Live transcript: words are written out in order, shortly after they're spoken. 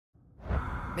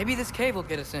Maybe this cave will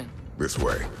get us in. This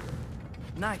way.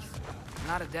 Nice.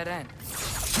 Not a dead end.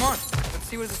 Come on, let's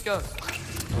see where this goes.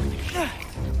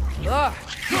 Ugh,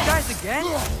 you guys again?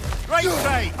 Right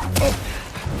side!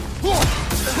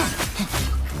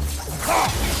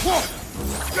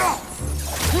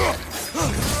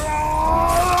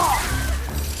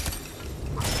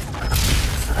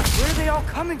 Where are they all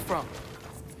coming from?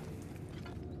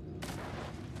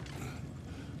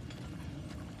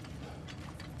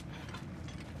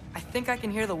 I think I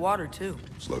can hear the water too.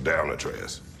 Slow down,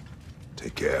 Atreus.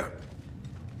 Take care.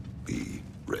 Be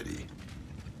ready.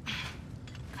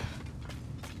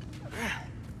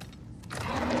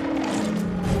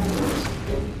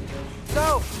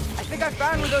 So, I think I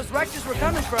found where those wretches were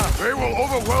coming from. They will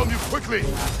overwhelm you quickly.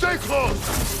 Stay close!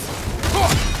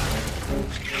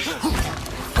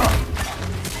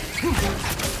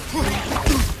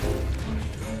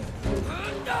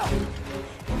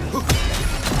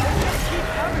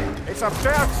 It's a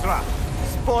bird trap,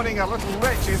 spawning our little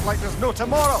wretches like there's no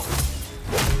tomorrow.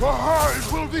 For her,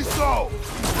 it will be so!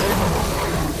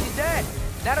 She's dead.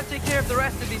 That'll take care of the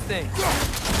rest of these things.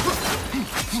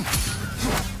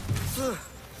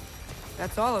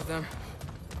 That's all of them.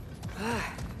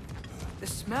 The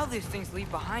smell these things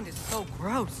leave behind is so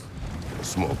gross. A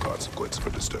small consequence for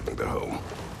disturbing their home.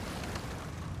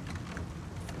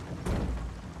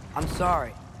 I'm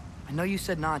sorry. I know you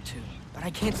said not to, but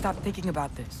I can't stop thinking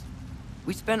about this.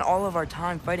 We spend all of our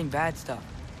time fighting bad stuff,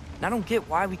 and I don't get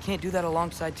why we can't do that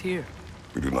alongside Tyr.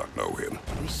 We do not know him.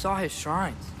 We saw his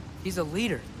shrines. He's a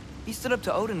leader. He stood up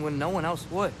to Odin when no one else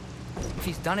would. If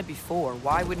he's done it before,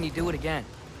 why wouldn't he do it again?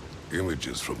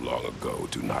 Images from long ago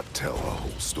do not tell a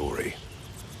whole story.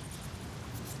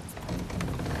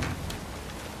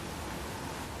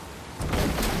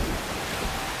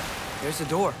 There's a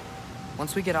door.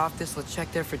 Once we get off this, let's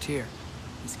check there for Tyr.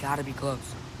 He's gotta be close.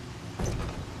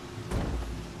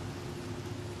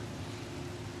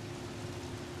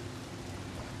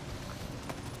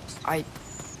 I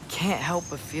can't help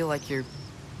but feel like you're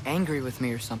angry with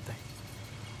me or something.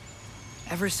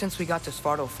 Ever since we got to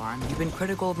Svartalfheim, you've been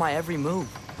critical of my every move.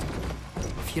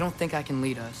 If you don't think I can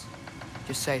lead us,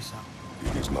 just say so.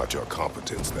 It is not your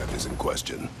competence that is in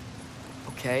question.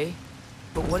 Okay?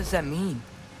 But what does that mean?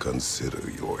 Consider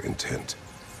your intent.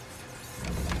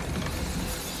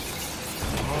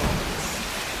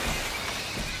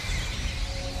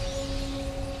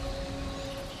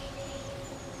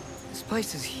 This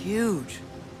place is huge.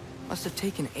 Must have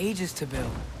taken ages to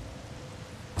build.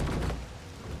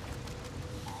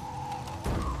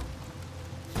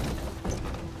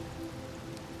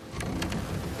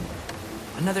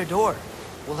 Another door.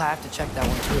 We'll have to check that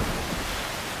one too.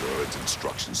 Bird's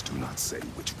instructions do not say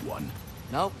which one.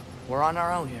 Nope, we're on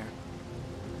our own here.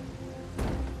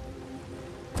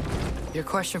 Your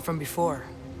question from before,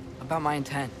 about my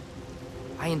intent.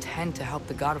 I intend to help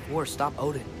the god of war stop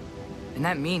Odin. And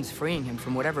that means freeing him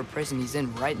from whatever prison he's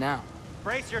in right now.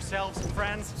 Brace yourselves,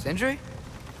 friends. Sindri?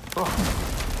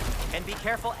 And be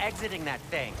careful exiting that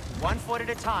thing. 1 foot at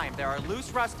a time. There are loose,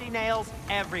 rusty nails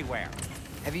everywhere.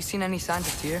 Have you seen any signs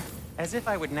of Tyr? As if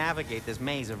I would navigate this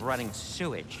maze of running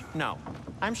sewage. No.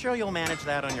 I'm sure you'll manage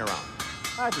that on your own.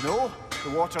 I don't know.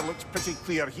 The water looks pretty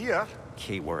clear here.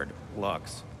 Keyword,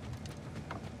 looks.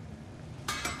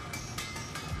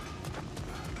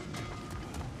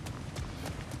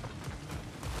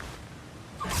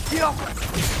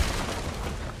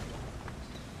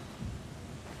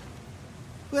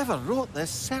 Whoever wrote this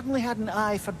certainly had an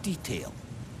eye for detail.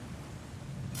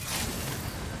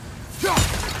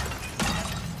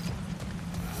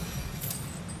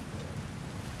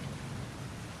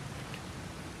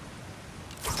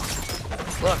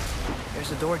 Look,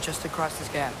 there's a door just across this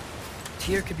gap.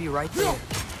 Tyr could be right there.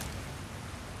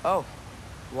 Oh,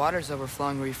 water's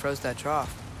overflowing where you froze that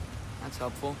trough. That's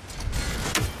helpful.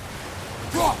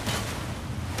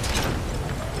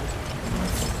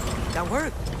 That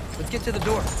worked. Let's get to the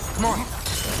door. Come on.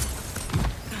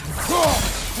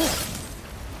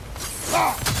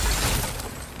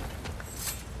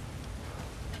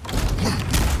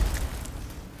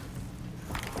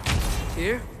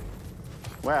 Tyr?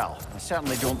 Well, I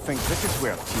certainly don't think this is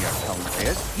where Tyr Thamur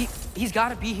is. He's got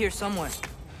to be here somewhere.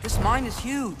 This mine is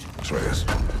huge. Atreus,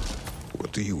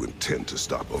 what do you intend to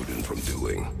stop Odin from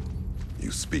doing? You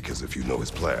speak as if you know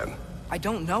his plan. I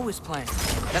don't know his plan.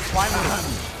 That's why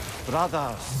we're...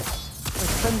 Brothers,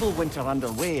 with Fimbulwinter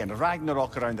underway and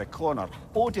Ragnarok around the corner,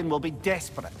 Odin will be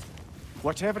desperate.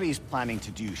 Whatever he's planning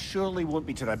to do surely won't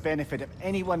be to the benefit of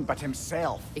anyone but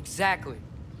himself. Exactly.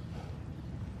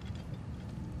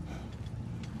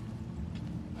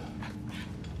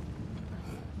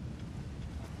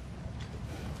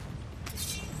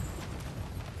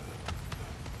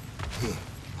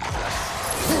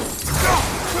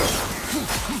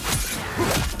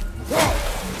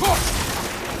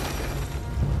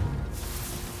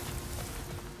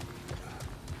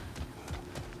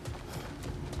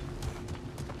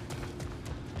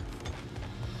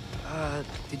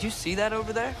 Did you see that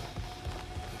over there?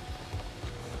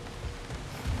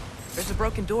 There's a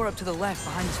broken door up to the left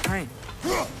behind this crane.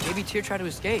 Maybe Tyr tried to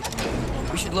escape.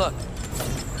 We should look.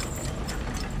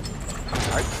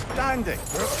 Outstanding!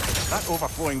 That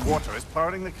overflowing water is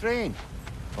powering the crane.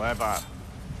 Clever.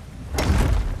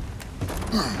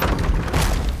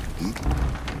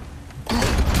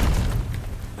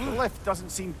 The lift doesn't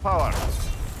seem powered.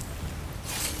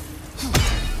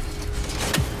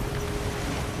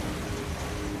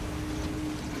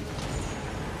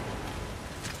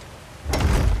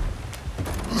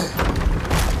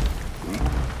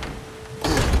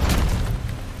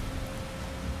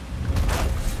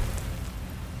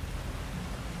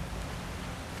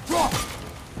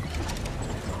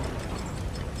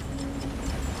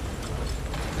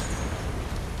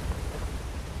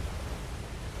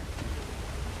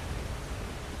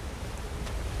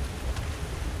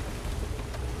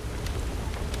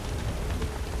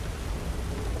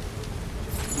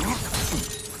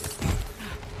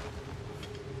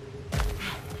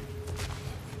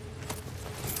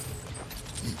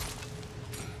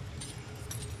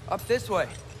 Up this way.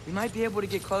 We might be able to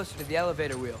get closer to the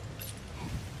elevator wheel.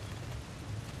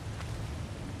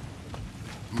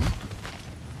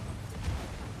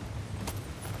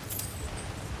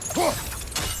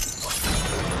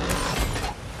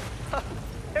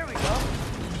 There we go.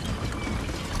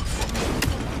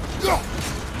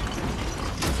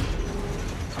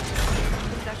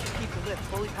 That should keep the lift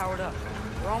fully powered up.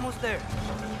 We're almost there.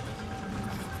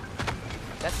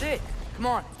 That's it. Come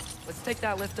on. Let's take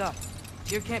that lift up.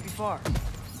 Here can't be far.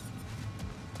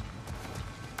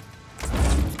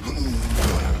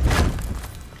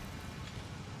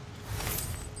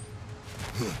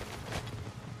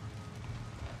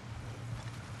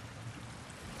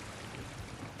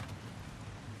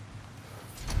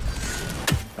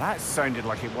 That sounded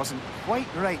like it wasn't quite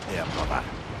right there, brother.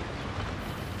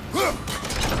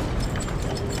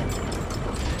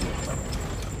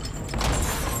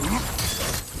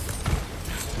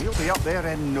 We'll be up there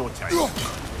in no time.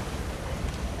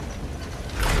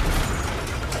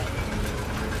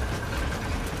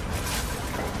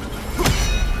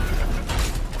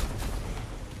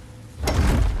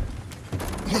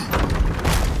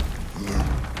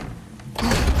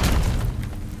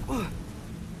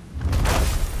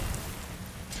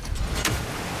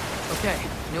 Okay,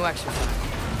 new exercise.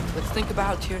 Let's think about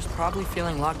how Tyr's probably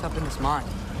feeling locked up in this mine.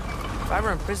 If I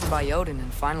were imprisoned by Odin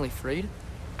and finally freed,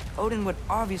 Odin would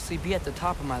obviously be at the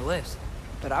top of my list,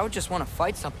 but I would just want to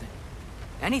fight something.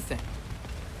 Anything.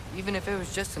 Even if it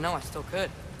was just to know I still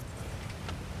could.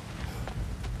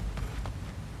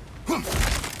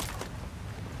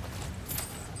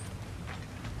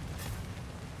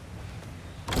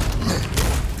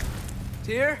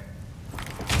 Tyr?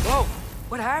 Whoa,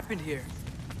 what happened here?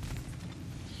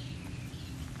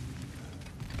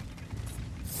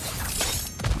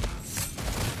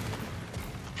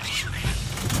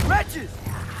 Wretches!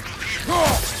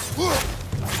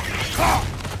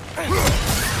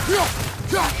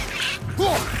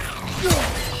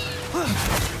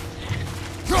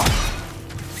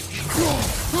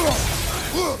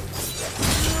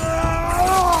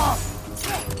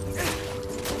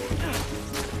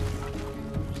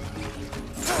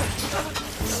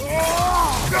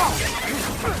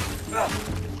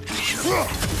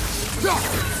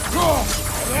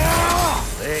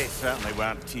 They certainly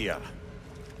weren't Tyr.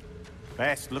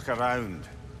 Best look around.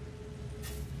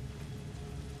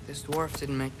 This dwarf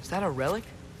didn't make... Is that a relic?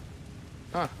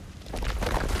 Huh.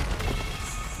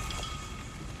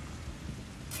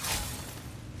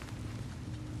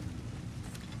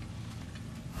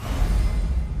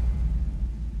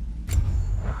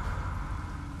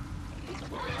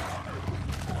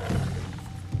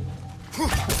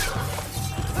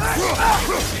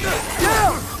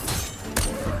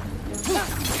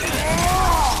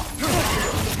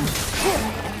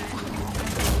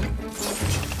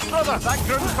 Brother, that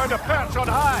groom's found a perch on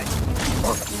high!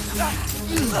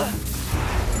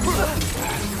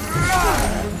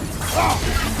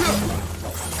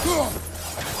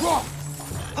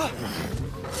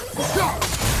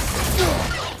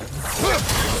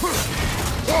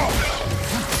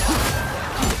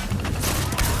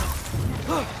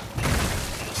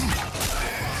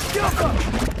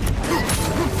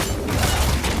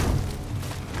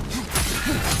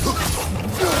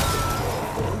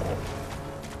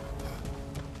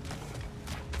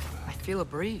 I feel a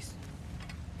breeze.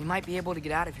 We might be able to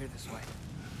get out of here this way.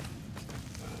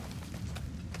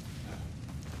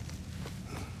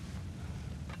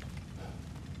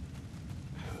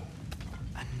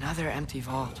 Another empty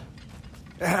vault.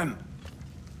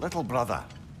 Little brother,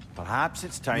 perhaps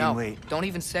it's time No, don't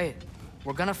even say it.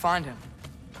 We're gonna find him.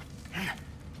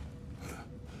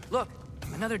 Look,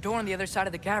 another door on the other side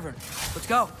of the cavern. Let's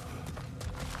go.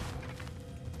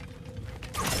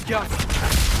 Go.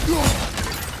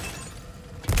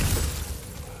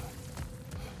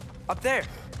 Up there.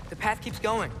 The path keeps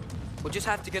going. We'll just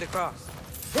have to get across.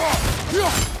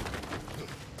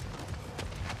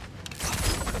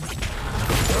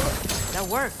 That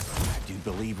worked. I do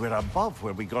believe we're above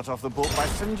where we got off the boat by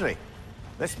Sindri.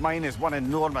 This mine is one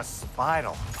enormous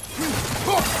spiral.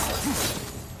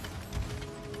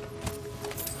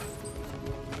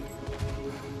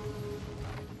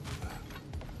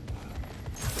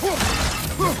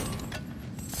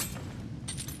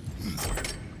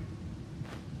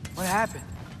 What happened?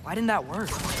 Why didn't that work?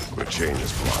 The chain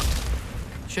is blocked.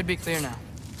 Should be clear now.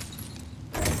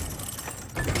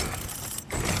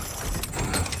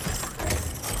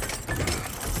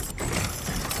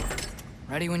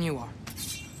 Ready when you are.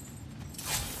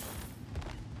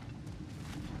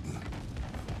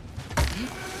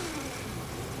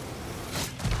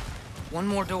 One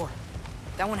more door.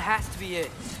 That one has to be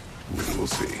it. We'll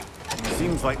see.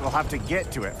 Seems like we'll have to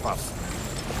get to it first.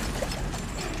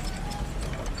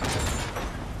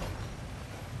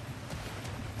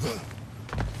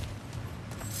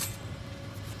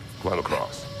 Climb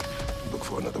across. Look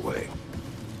for another way.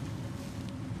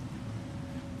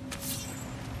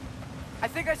 I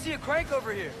think I see a crank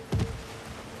over here.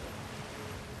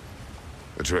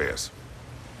 Atreus,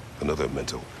 another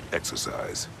mental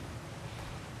exercise.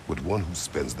 Would one who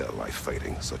spends their life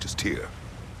fighting, such as Tyr,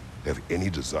 have any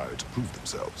desire to prove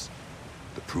themselves?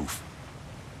 The proof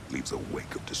leaves a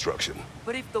wake of destruction.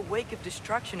 But if the wake of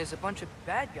destruction is a bunch of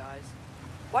bad guys,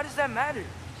 why does that matter?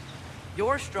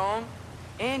 You're strong,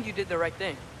 and you did the right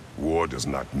thing. War does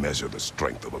not measure the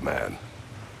strength of a man.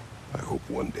 I hope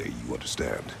one day you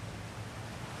understand.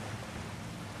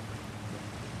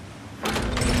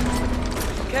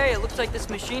 Okay, it looks like this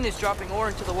machine is dropping ore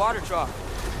into the water trough.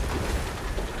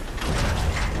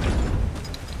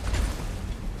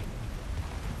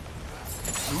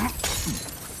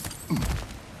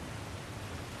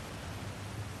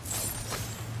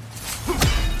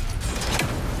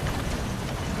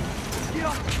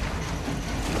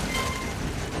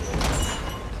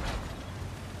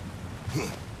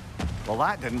 Well,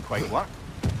 that didn't quite work.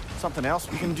 Something else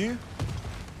we can do?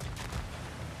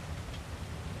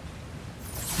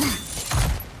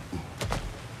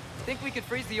 Think we could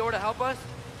freeze the ore to help us?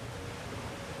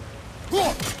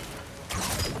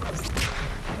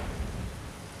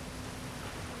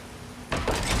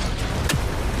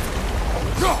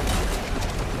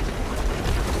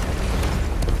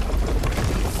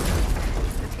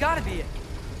 It's gotta be it.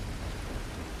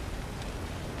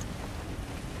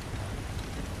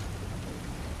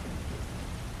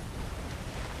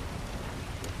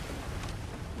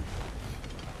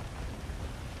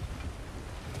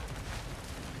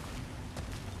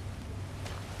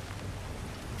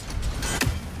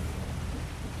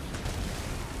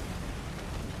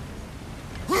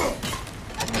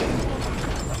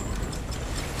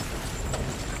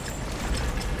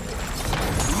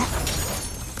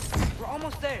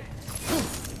 There.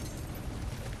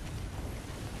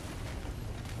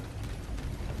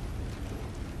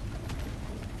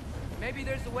 Maybe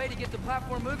there's a way to get the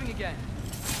platform moving again.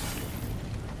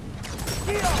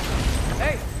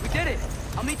 Hey, we did it!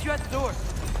 I'll meet you at the door.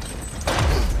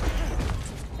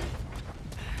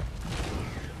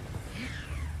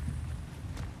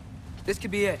 This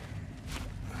could be it.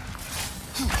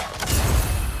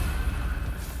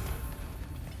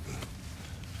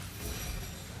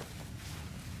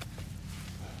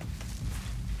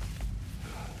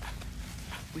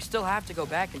 We still have to go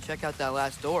back and check out that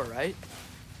last door, right?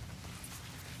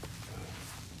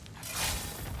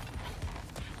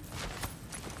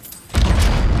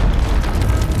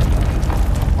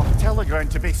 I'll tell the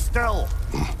ground to be still.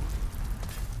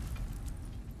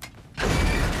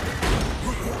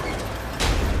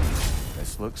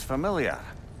 This looks familiar.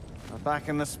 We're back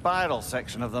in the spiral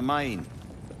section of the mine.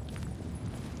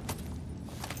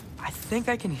 I think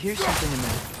I can hear something in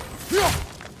there.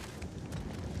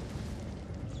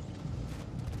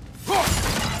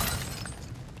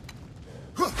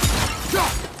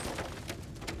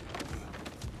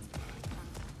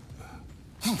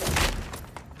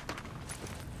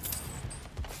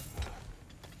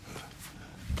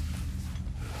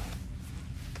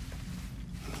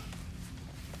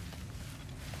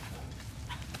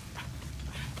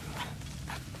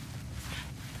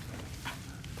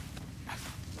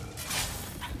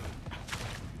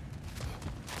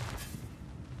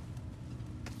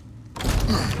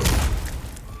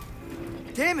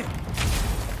 Damn it!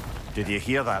 Did you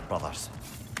hear that, brothers?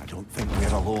 I don't think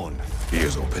we're alone.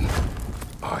 Ears open,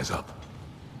 eyes up.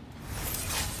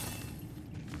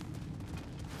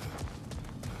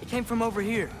 It came from over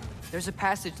here. There's a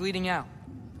passage leading out.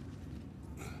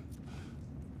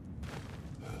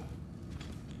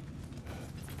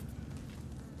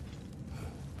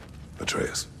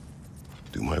 Atreus,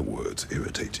 do my words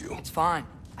irritate you? It's fine.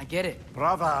 I get it.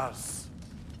 Brothers!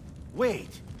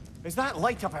 Wait, is that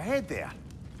light up ahead there?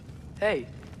 Hey,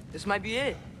 this might be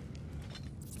it.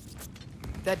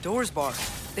 That door's barred.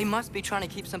 They must be trying to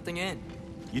keep something in.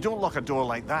 You don't lock a door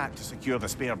like that to secure the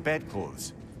spare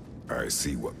bedclothes. I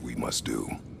see what we must do.